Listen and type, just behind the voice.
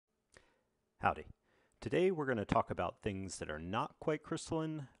Howdy. Today we're going to talk about things that are not quite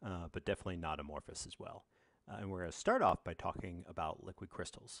crystalline, but definitely not amorphous as well. And we're going to start off by talking about liquid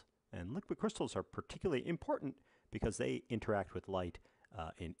crystals. And liquid crystals are particularly important because they interact with light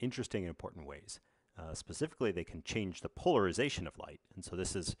in interesting and important ways. Specifically, they can change the polarization of light. And so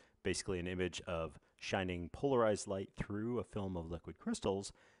this is basically an image of shining polarized light through a film of liquid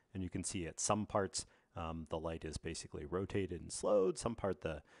crystals. And you can see at some parts the light is basically rotated and slowed. Some part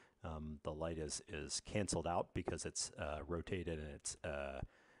the light is canceled out because it's rotated, and it's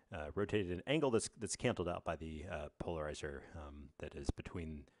rotated at an angle that's canceled out by the polarizer that is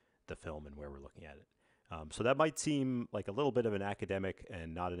between the film and where we're looking at it. So that might seem like a little bit of an academic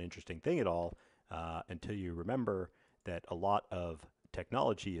and not an interesting thing at all until you remember that a lot of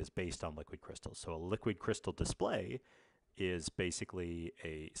technology is based on liquid crystals. So a liquid crystal display is basically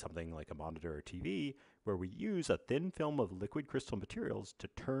something like a monitor or TV where we use a thin film of liquid crystal materials to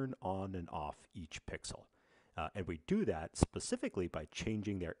turn on and off each pixel. And we do that specifically by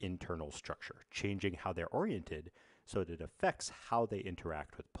changing their internal structure, changing how they're oriented so that it affects how they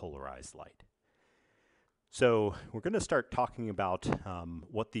interact with polarized light. So we're going to start talking about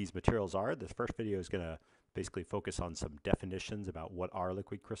what these materials are. This first video is going to basically focus on some definitions about what are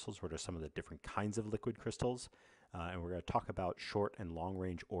liquid crystals, what are some of the different kinds of liquid crystals, and we're going to talk about short and long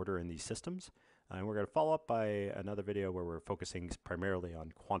range order in these systems. And we're going to follow up by another video where we're focusing primarily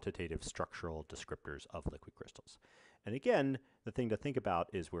on quantitative structural descriptors of liquid crystals. And again, the thing to think about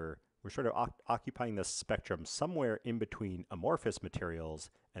is we're sort of occupying the spectrum somewhere in between amorphous materials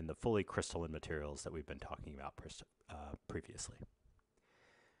and the fully crystalline materials that we've been talking about previously.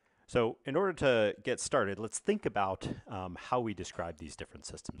 So in order to get started, let's think about how we described these different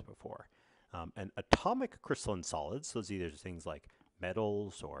systems before. And atomic crystalline solids, so these are things like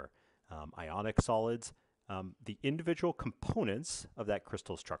metals or ionic solids, the individual components of that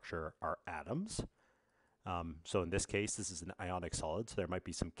crystal structure are atoms. So in this case, this is an ionic solid, so there might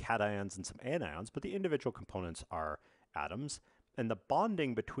be some cations and some anions, but the individual components are atoms. And the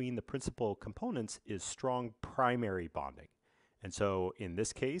bonding between the principal components is strong primary bonding. And so in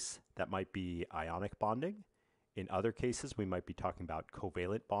this case, that might be ionic bonding. In other cases, we might be talking about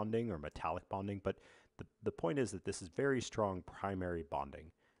covalent bonding or metallic bonding, but the point is that this is very strong primary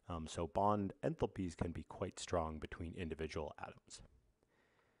bonding. So bond enthalpies can be quite strong between individual atoms.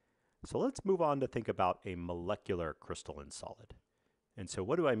 So let's move on to think about a molecular crystalline solid. And so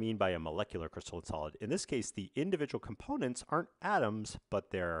what do I mean by a molecular crystalline solid? In this case, the individual components aren't atoms,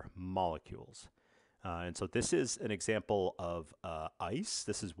 but they're molecules. And so this is an example of ice.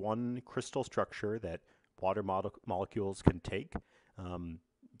 This is one crystal structure that water molecules can take.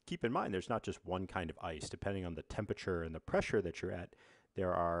 Keep in mind, there's not just one kind of ice. Depending on the temperature and the pressure that you're at,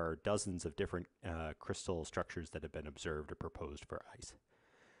 there are dozens of different crystal structures that have been observed or proposed for ice.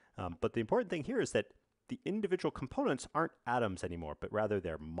 But the important thing here is that the individual components aren't atoms anymore, but rather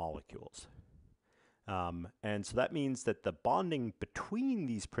they're molecules. And so that means that the bonding between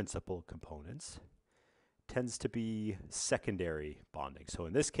these principal components tends to be secondary bonding. So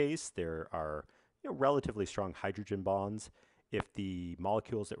in this case, there are relatively strong hydrogen bonds. If the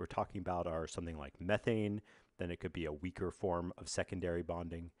molecules that we're talking about are something like methane, then it could be a weaker form of secondary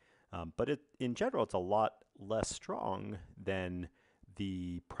bonding. But in general, it's a lot less strong than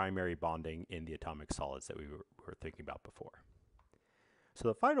the primary bonding in the atomic solids that we were thinking about before. So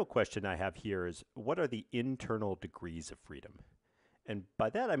the final question I have here is, what are the internal degrees of freedom? And by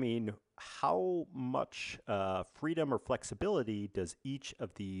that I mean, how much freedom or flexibility does each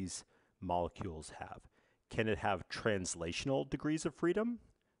of these molecules have? Can it have translational degrees of freedom?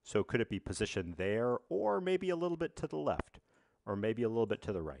 So could it be positioned there, or maybe a little bit to the left, or maybe a little bit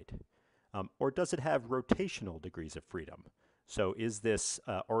to the right? Or does it have rotational degrees of freedom? So is this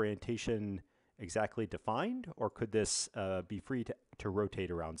orientation exactly defined, or could this be free to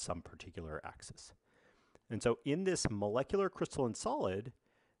rotate around some particular axis? And so in this molecular crystalline solid,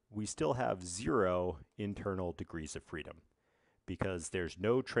 we still have 0 internal degrees of freedom because there's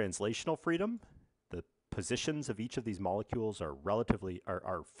no translational freedom. The positions of each of these molecules are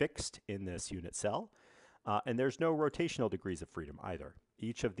are fixed in this unit cell, and there's no rotational degrees of freedom either.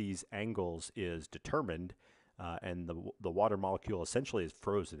 Each of these angles is determined, and the water molecule essentially is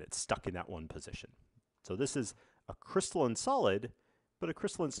frozen. It's stuck in that one position. So this is a crystalline solid, but a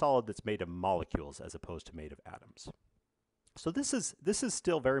crystalline solid that's made of molecules as opposed to made of atoms. So this is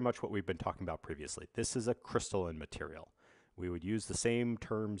still very much what we've been talking about previously. This is a crystalline material. We would use the same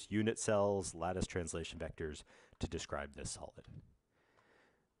terms, unit cells, lattice translation vectors, to describe this solid.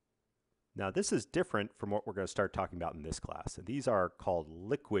 Now this is different from what we're going to start talking about in this class. And these are called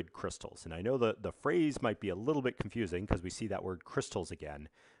liquid crystals. And I know the phrase might be a little bit confusing because we see that word crystals again,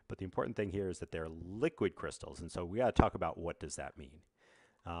 but the important thing here is that they're liquid crystals. And so we got to talk about what does that mean.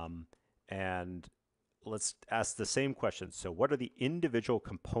 And let's ask the same question. So what are the individual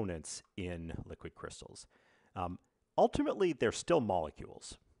components in liquid crystals? Ultimately, they're still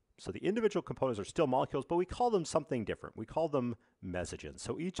molecules. So the individual components are still molecules, but we call them something different. We call them mesogens.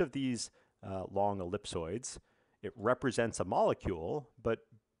 So each of these long ellipsoids, it represents a molecule, but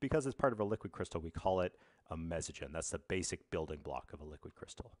because it's part of a liquid crystal, we call it a mesogen. That's the basic building block of a liquid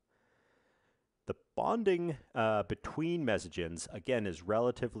crystal. The bonding between mesogens, again, is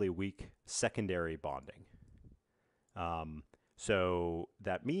relatively weak secondary bonding. So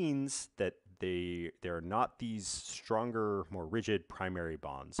that means that there are not these stronger, more rigid primary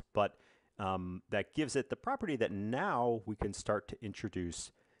bonds, but that gives it the property that now we can start to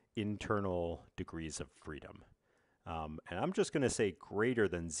introduce internal degrees of freedom. And I'm just going to say greater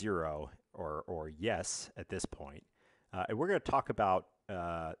than 0 or yes at this point. And we're going to talk about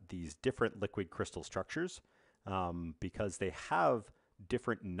these different liquid crystal structures because they have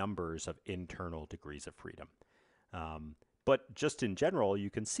different numbers of internal degrees of freedom. But just in general, you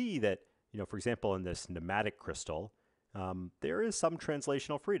can see that, for example, in this nematic crystal, there is some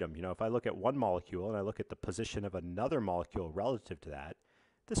translational freedom. If I look at one molecule and I look at the position of another molecule relative to that,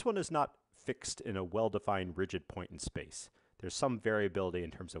 this one is not fixed in a well-defined rigid point in space. There's some variability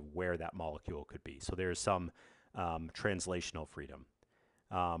in terms of where that molecule could be. So there's some translational freedom.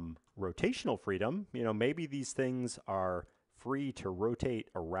 Rotational freedom, maybe these things are free to rotate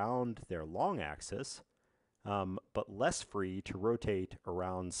around their long axis, but less free to rotate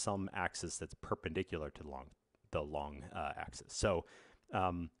around some axis that's perpendicular to the long axis. So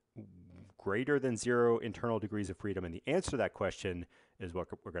greater than 0 internal degrees of freedom, and the answer to that question is what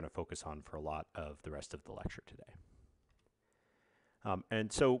we're going to focus on for a lot of the rest of the lecture today.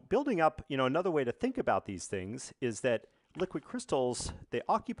 And so building up, another way to think about these things is that liquid crystals, they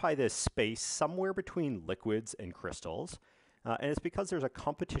occupy this space somewhere between liquids and crystals, and it's because there's a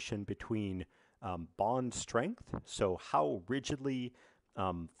competition between bond strength, so how rigidly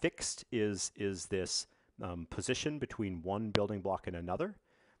fixed is this position between one building block and another,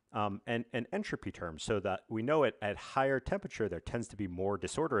 and entropy terms, so that we know at higher temperature there tends to be more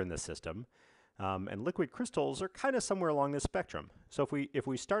disorder in the system, and liquid crystals are kind of somewhere along this spectrum. So if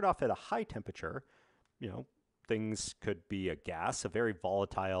we start off at a high temperature, things could be a gas, a very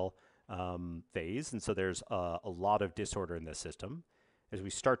volatile phase, and so there's a lot of disorder in the system. As we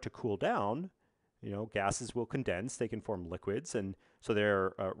start to cool down, gases will condense, they can form liquids, and so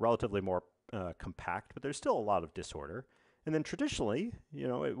they're relatively more compact, but there's still a lot of disorder. And then traditionally,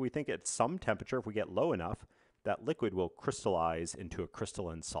 we think at some temperature, if we get low enough, that liquid will crystallize into a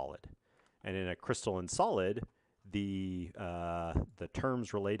crystalline solid. And in a crystalline solid, the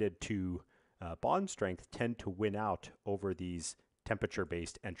terms related to bond strength tend to win out over these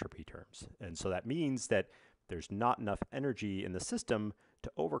temperature-based entropy terms. And so that means that there's not enough energy in the system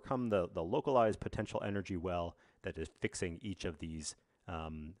to overcome the localized potential energy well that is fixing each of these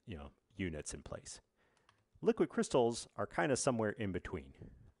units in place. Liquid crystals are kind of somewhere in between.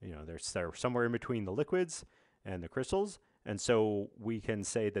 They're somewhere in between the liquids and the crystals, and so we can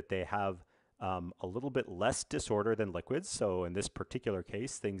say that they have a little bit less disorder than liquids. So in this particular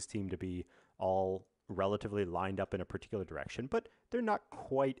case, things seem to be all relatively lined up in a particular direction, but they're not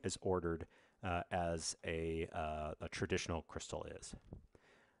quite as ordered as a traditional crystal is.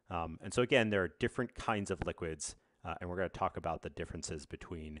 And so again, there are different kinds of liquids, and we're going to talk about the differences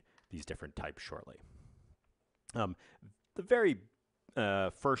between these different types shortly. The very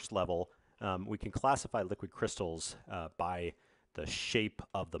first level, we can classify liquid crystals by the shape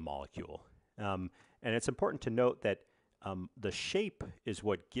of the molecule. And it's important to note that the shape is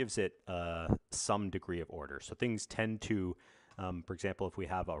what gives it some degree of order. So things tend to, for example, if we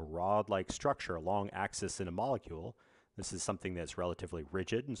have a rod-like structure, a long axis in a molecule, this is something that's relatively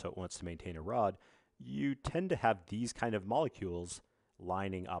rigid, and so it wants to maintain a rod, you tend to have these kind of molecules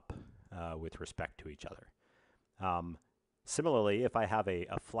lining up with respect to each other. Similarly, if I have a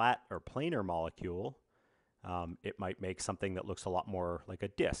flat or planar molecule, it might make something that looks a lot more like a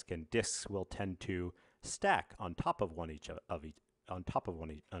disk, and disks will tend to stack on top of one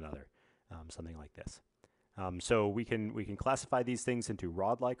another, something like this. So we can classify these things into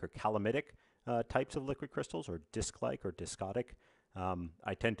rod-like or calamitic types of liquid crystals, or disk-like or discotic.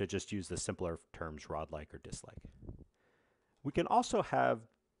 I tend to just use the simpler terms rod-like or disk-like. We can also have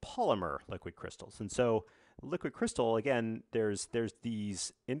polymer liquid crystals, and so liquid crystal, again, there's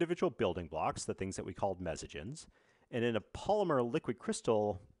these individual building blocks, the things that we called mesogens, and in a polymer liquid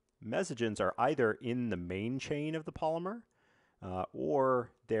crystal, mesogens are either in the main chain of the polymer or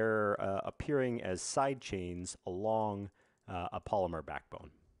they're appearing as side chains along a polymer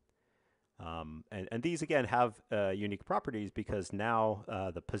backbone. And these, again, have unique properties because now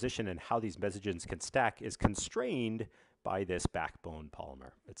the position and how these messages can stack is constrained by this backbone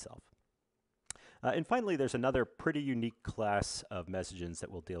polymer itself. And finally, there's another pretty unique class of messages that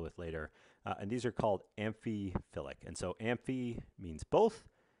we'll deal with later, and these are called amphiphilic. And so amphi means both,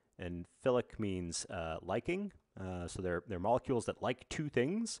 and philic means liking. So they're molecules that like two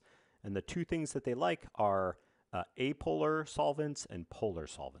things, and the two things that they like are apolar solvents and polar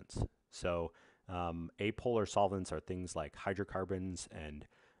solvents. So apolar solvents are things like hydrocarbons and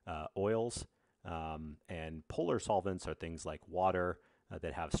oils, and polar solvents are things like water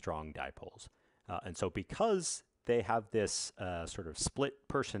that have strong dipoles. And so because they have this sort of split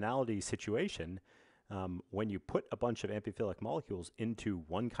personality situation, when you put a bunch of amphiphilic molecules into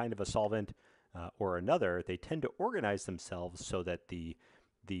one kind of a solvent or another, they tend to organize themselves so that the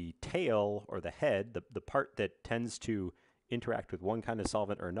tail or the head, the part that tends to interact with one kind of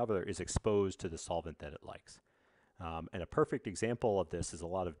solvent or another, is exposed to the solvent that it likes. And a perfect example of this is a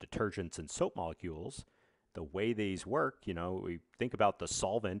lot of detergents and soap molecules. The way these work, we think about the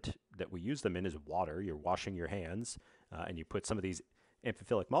solvent that we use them in is water. You're washing your hands, and you put some of these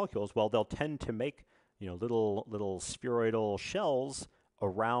amphiphilic molecules. Well, they'll tend to make little spheroidal shells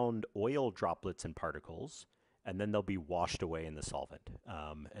around oil droplets and particles, and then they'll be washed away in the solvent.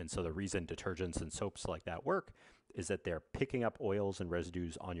 And so the reason detergents and soaps like that work is that they're picking up oils and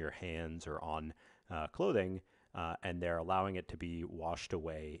residues on your hands or on clothing, and they're allowing it to be washed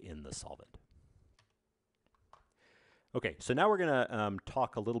away in the solvent. Okay, so now we're going to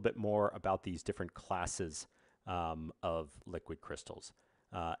talk a little bit more about these different classes of liquid crystals.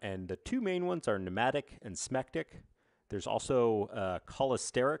 And the two main ones are pneumatic and smectic. There's also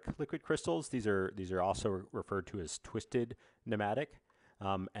cholesteric liquid crystals. These are also referred to as twisted pneumatic,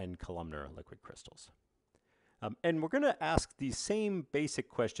 and columnar liquid crystals. And we're going to ask these same basic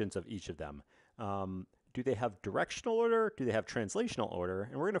questions of each of them. Do they have directional order? Do they have translational order?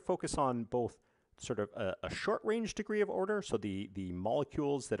 And we're going to focus on both sort of a short-range degree of order, so the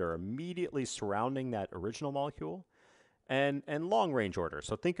molecules that are immediately surrounding that original molecule, and long-range order.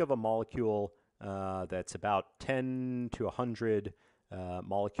 So think of a molecule that's about 10 to 100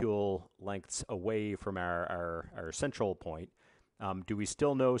 molecule lengths away from our central point. Do we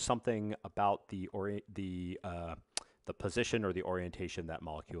still know something about the position or the orientation of that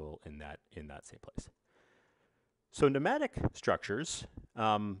molecule in that same place? So pneumatic structures,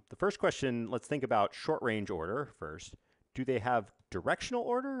 the first question, let's think about short-range order first. Do they have directional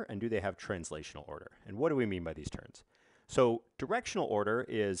order and do they have translational order? And what do we mean by these terms? So directional order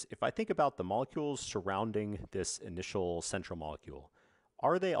is, if I think about the molecules surrounding this initial central molecule,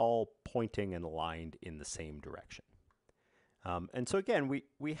 are they all pointing and aligned in the same direction? And so again,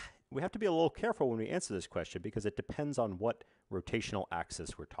 we have to be a little careful when we answer this question because it depends on what rotational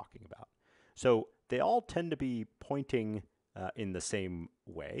axis we're talking about. So they all tend to be pointing in the same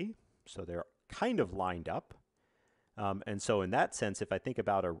way, so they're kind of lined up. And so in that sense, if I think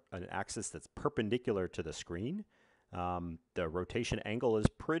about an axis that's perpendicular to the screen, the rotation angle is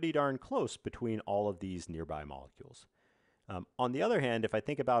pretty darn close between all of these nearby molecules. On the other hand, if I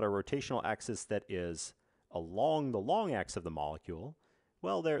think about a rotational axis that is along the long axis of the molecule,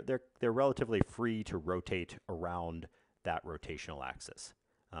 well, they're relatively free to rotate around that rotational axis.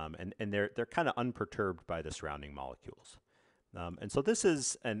 And they're kind of unperturbed by the surrounding molecules. And so this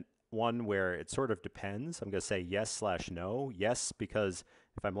is one where it sort of depends. I'm going to say yes/no. Yes, because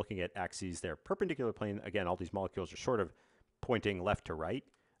if I'm looking at axes, they're perpendicular plane. Again, all these molecules are sort of pointing left to right,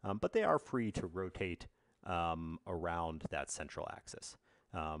 but they are free to rotate around that central axis.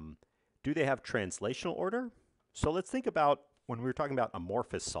 Do they have translational order? So let's think about when we're talking about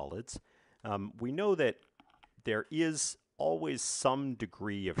amorphous solids. We know that there is always some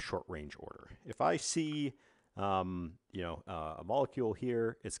degree of short-range order. If I see a molecule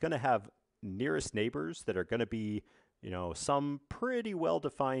here, it's going to have nearest neighbors that are going to be some pretty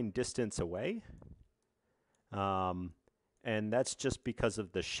well-defined distance away. And that's just because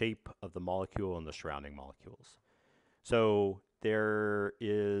of the shape of the molecule and the surrounding molecules. So there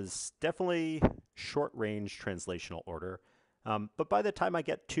is definitely short-range translational order. But by the time I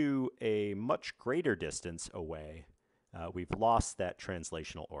get to a much greater distance away, we've lost that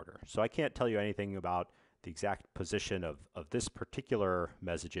translational order. So I can't tell you anything about the exact position of this particular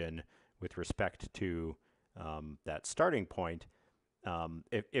mesogen with respect to that starting point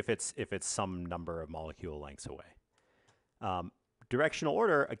if it's some number of molecule lengths away. Directional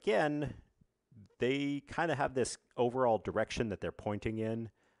order, again, they kind of have this overall direction that they're pointing in.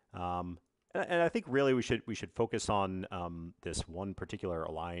 And I think really we should focus on this one particular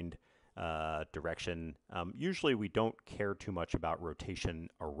aligned direction. Usually we don't care too much about rotation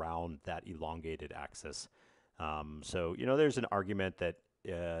around that elongated axis. So, there's an argument that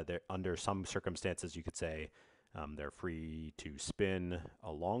under some circumstances you could say they're free to spin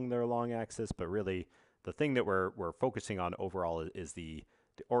along their long axis, but really the thing that we're focusing on overall is the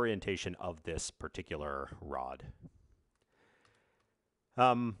orientation of this particular rod.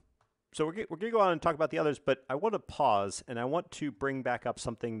 So we're going to go on and talk about the others, but I want to pause and I want to bring back up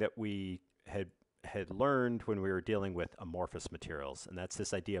something that we had learned when we were dealing with amorphous materials, and that's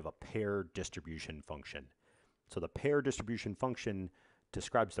this idea of a pair distribution function. So the pair distribution function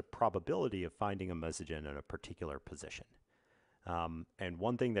describes the probability of finding a mesogen in a particular position. And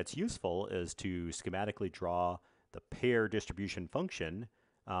one thing that's useful is to schematically draw the pair distribution function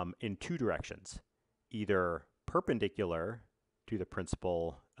in two directions, either perpendicular to the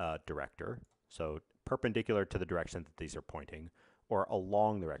principal director, so perpendicular to the direction that these are pointing, or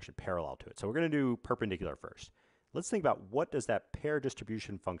along the direction, parallel to it. So we're going to do perpendicular first. Let's think about what does that pair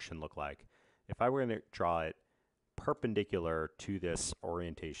distribution function look like if I were going to draw it perpendicular to this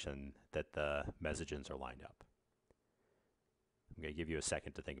orientation that the mesogens are lined up. I'm going to give you a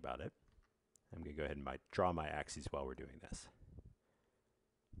second to think about it. I'm going to go ahead and draw my axes while we're doing this.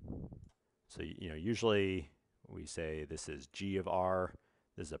 So, usually we say this is G of R.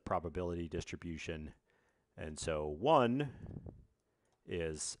 This is a probability distribution. And so 1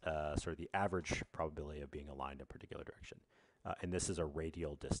 is sort of the average probability of being aligned in a particular direction. And this is a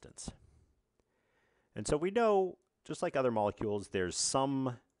radial distance. And so we know, just like other molecules, there's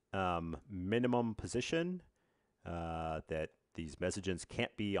some minimum position that these mesogens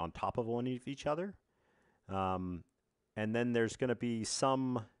can't be on top of one of each other. And then there's going to be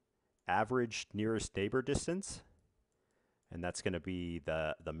some average nearest neighbor distance, and that's going to be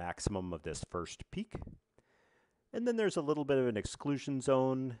the maximum of this first peak. And then there's a little bit of an exclusion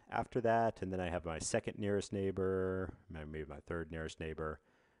zone after that, and then I have my second nearest neighbor, maybe my third nearest neighbor.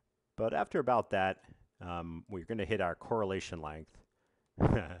 But after about that, we're going to hit our correlation length.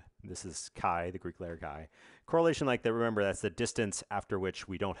 This is chi, the Greek letter chi. Correlation length, remember, that's the distance after which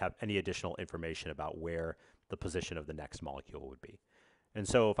we don't have any additional information about where the position of the next molecule would be. And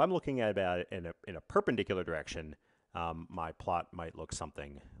so if I'm looking at it in a perpendicular direction, my plot might look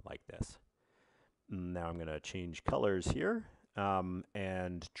something like this. Now I'm going to change colors here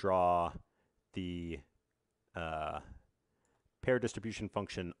and draw the pair distribution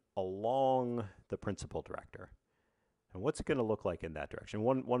function along the principal director. And what's it going to look like in that direction?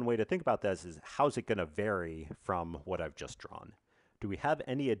 One way to think about this is how's it going to vary from what I've just drawn? Do we have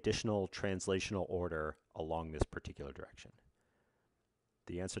any additional translational order along this particular direction?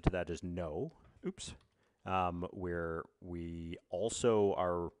 The answer to that is no. Oops. Where we also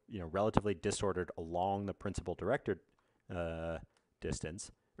are, relatively disordered along the principal director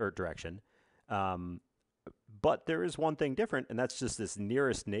distance or direction. But there is one thing different, and that's just this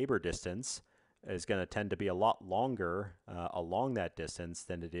nearest neighbor distance is going to tend to be a lot longer along that distance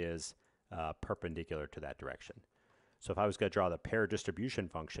than it is perpendicular to that direction. So if I was going to draw the pair distribution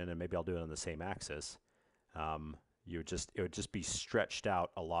function, and maybe I'll do it on the same axis, it would just be stretched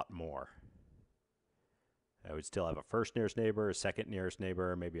out a lot more. I would still have a first nearest neighbor, a second nearest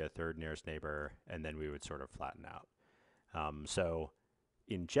neighbor, maybe a third nearest neighbor, and then we would sort of flatten out. So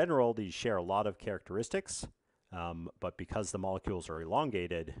in general, these share a lot of characteristics, but because the molecules are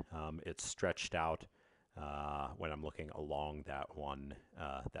elongated, it's stretched out when I'm looking along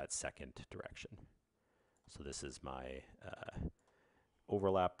that second direction. So this is my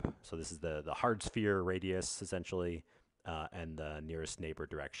overlap. So this is the hard sphere radius, essentially, and the nearest neighbor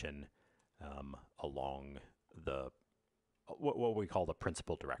direction along what we call the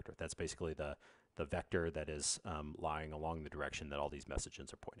principal director. That's basically the vector that is lying along the direction that all these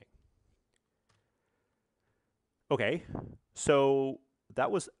mesogens are pointing. Okay, so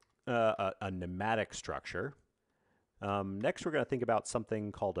that was a nematic structure. Next, we're going to think about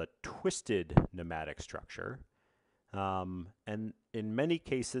something called a twisted nematic structure. And in many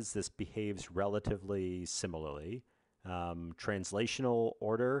cases, this behaves relatively similarly. Translational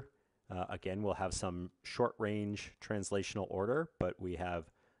order, again, we'll have some short-range translational order, but we have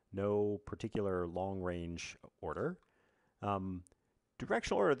no particular long-range order.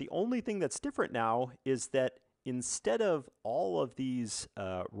 Directional order, the only thing that's different now is that instead of all of these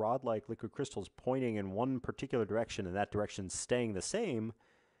rod-like liquid crystals pointing in one particular direction and that direction staying the same,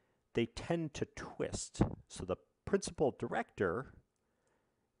 they tend to twist. So the principal director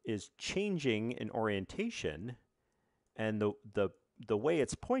is changing in orientation, and the way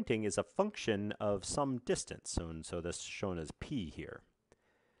it's pointing is a function of some distance. So this is shown as p here.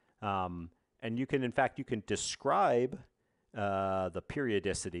 And you can, in fact, describe the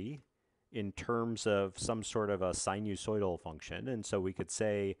periodicity in terms of some sort of a sinusoidal function. And so we could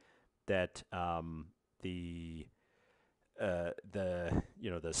say that the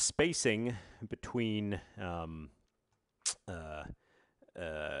spacing between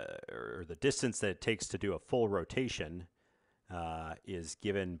or the distance that it takes to do a full rotation is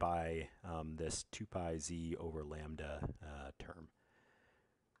given by this 2 pi z over lambda term.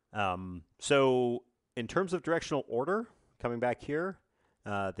 So in terms of directional order, coming back here,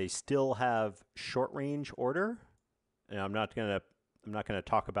 they still have short range order. And I'm not going to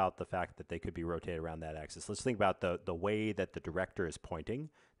talk about the fact that they could be rotated around that axis. Let's think about the way that the director is pointing.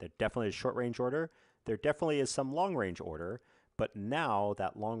 There definitely is short range order. There definitely is some long range order. But now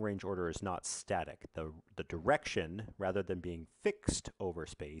that long range order is not static. The direction, rather than being fixed over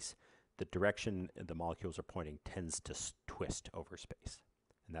space, the direction the molecules are pointing tends to twist over space.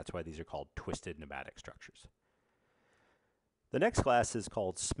 And that's why these are called twisted nematic structures. The next class is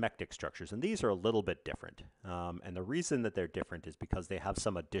called smectic structures, and these are a little bit different. And the reason that they're different is because they have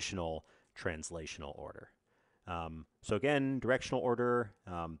some additional translational order. So again, directional order,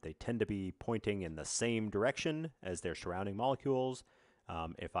 they tend to be pointing in the same direction as their surrounding molecules.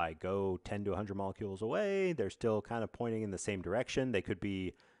 If I go 10 to 100 molecules away, they're still kind of pointing in the same direction. They could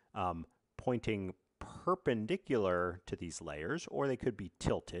be pointing perpendicular to these layers, or they could be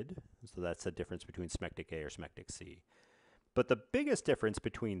tilted. So that's the difference between smectic A or smectic C. But the biggest difference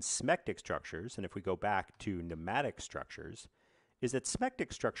between smectic structures, and if we go back to nematic structures, is that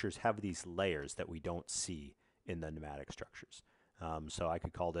smectic structures have these layers that we don't see in the nematic structures. So I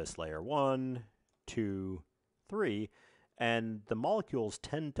could call this layer 1, 2, 3, and the molecules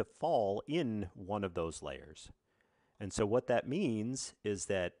tend to fall in one of those layers. And so what that means is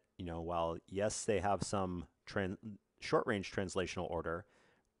that, while yes, they have some short-range translational order,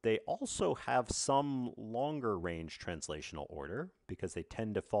 they also have some longer range translational order because they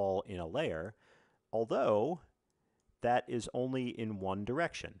tend to fall in a layer, although that is only in one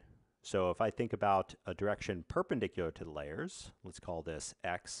direction. So if I think about a direction perpendicular to the layers, let's call this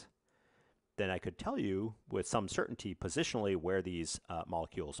X, then I could tell you with some certainty positionally where these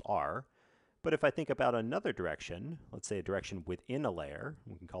molecules are. But if I think about another direction, let's say a direction within a layer,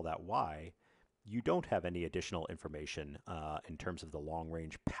 we can call that Y, you don't have any additional information in terms of the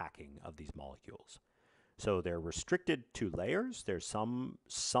long-range packing of these molecules. So they're restricted to layers. There's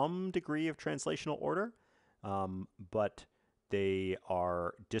some degree of translational order, but they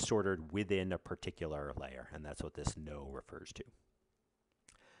are disordered within a particular layer, and that's what this no refers to.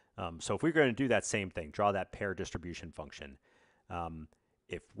 So if we're going to do that same thing, draw that pair distribution function,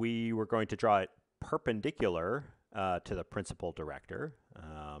 if we were going to draw it perpendicular to the principal director,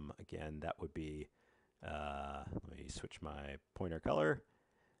 again, that would be, let me switch my pointer color,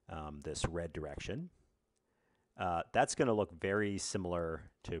 this red direction. That's going to look very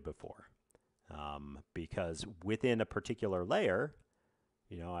similar to before, because within a particular layer,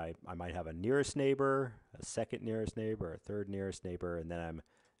 I might have a nearest neighbor, a second nearest neighbor, a third nearest neighbor, and then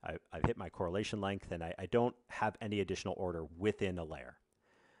I've hit my correlation length, and I don't have any additional order within a layer.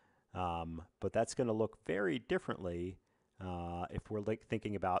 But that's going to look very differently if we're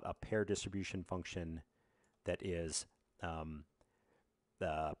thinking about a pair distribution function that is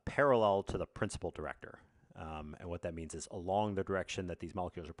parallel to the principal director. And what that means is along the direction that these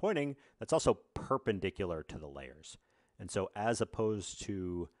molecules are pointing, that's also perpendicular to the layers. And so as opposed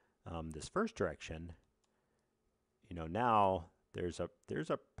to this first direction, now there's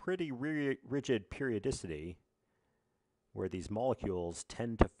a pretty rigid periodicity where these molecules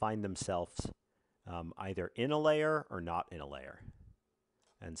tend to find themselves either in a layer or not in a layer.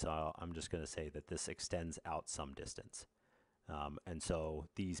 And so I'm just going to say that this extends out some distance. And so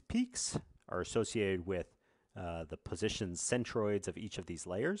these peaks are associated with the position centroids of each of these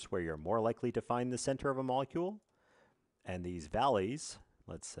layers, where you're more likely to find the center of a molecule. And these valleys,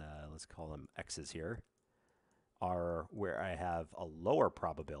 let's call them X's here, are where I have a lower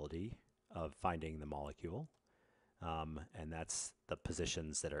probability of finding the molecule. And that's the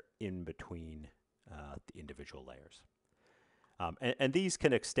positions that are in between the individual layers. And these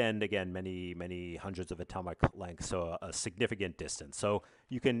can extend, again, many hundreds of atomic lengths, so a significant distance. So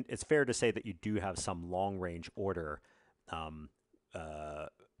it's fair to say that you do have some long-range order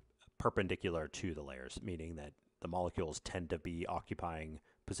perpendicular to the layers, meaning that the molecules tend to be occupying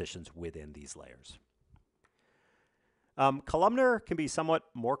positions within these layers. Columnar can be somewhat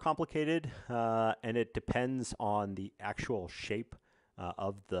more complicated, and it depends on the actual shape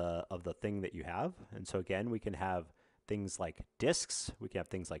of the thing that you have. And so again, we can have things like disks, we can have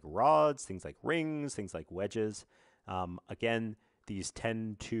things like rods, things like rings, things like wedges. Again, these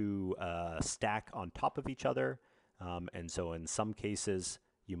tend to stack on top of each other, and so in some cases,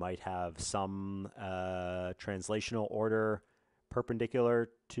 You might have some translational order perpendicular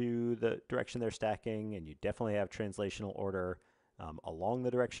to the direction they're stacking, and you definitely have translational order along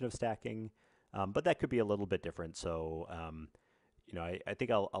the direction of stacking, but that could be a little bit different. So, I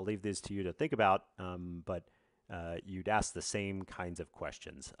think I'll leave this to you to think about, but you'd ask the same kinds of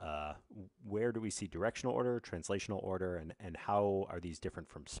questions. Where do we see directional order, translational order, and how are these different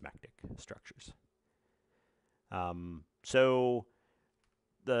from smectic structures? I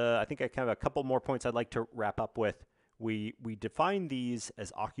think I kind of have a couple more points I'd like to wrap up with. We define these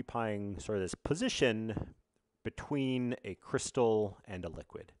as occupying sort of this position between a crystal and a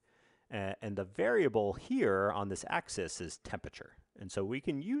liquid. And the variable here on this axis is temperature. And so we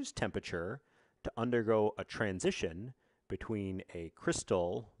can use temperature to undergo a transition between a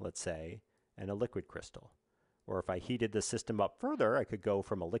crystal, let's say, and a liquid crystal. Or if I heated the system up further, I could go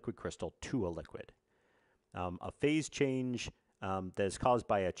from a liquid crystal to a liquid. A phase change that is caused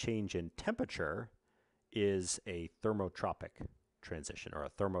by a change in temperature is a thermotropic transition, or a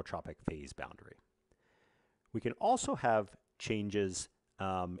thermotropic phase boundary. We can also have changes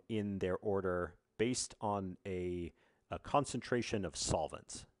in their order based on a concentration of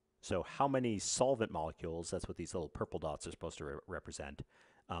solvents. So how many solvent molecules, that's what these little purple dots are supposed to represent,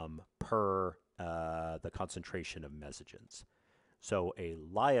 per the concentration of mesogens. So a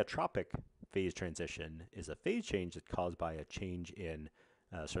lyotropic phase transition is a phase change that's caused by a change in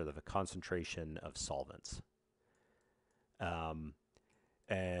sort of a concentration of solvents.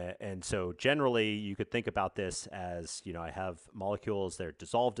 And so generally you could think about this as, I have molecules that are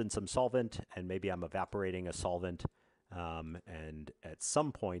dissolved in some solvent, and maybe I'm evaporating a solvent, and at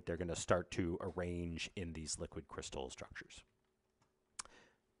some point they're going to start to arrange in these liquid crystal structures.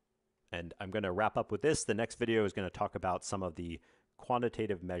 And I'm going to wrap up with this. The next video is going to talk about some of the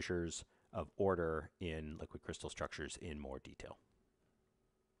quantitative measures of order in liquid crystal structures in more detail.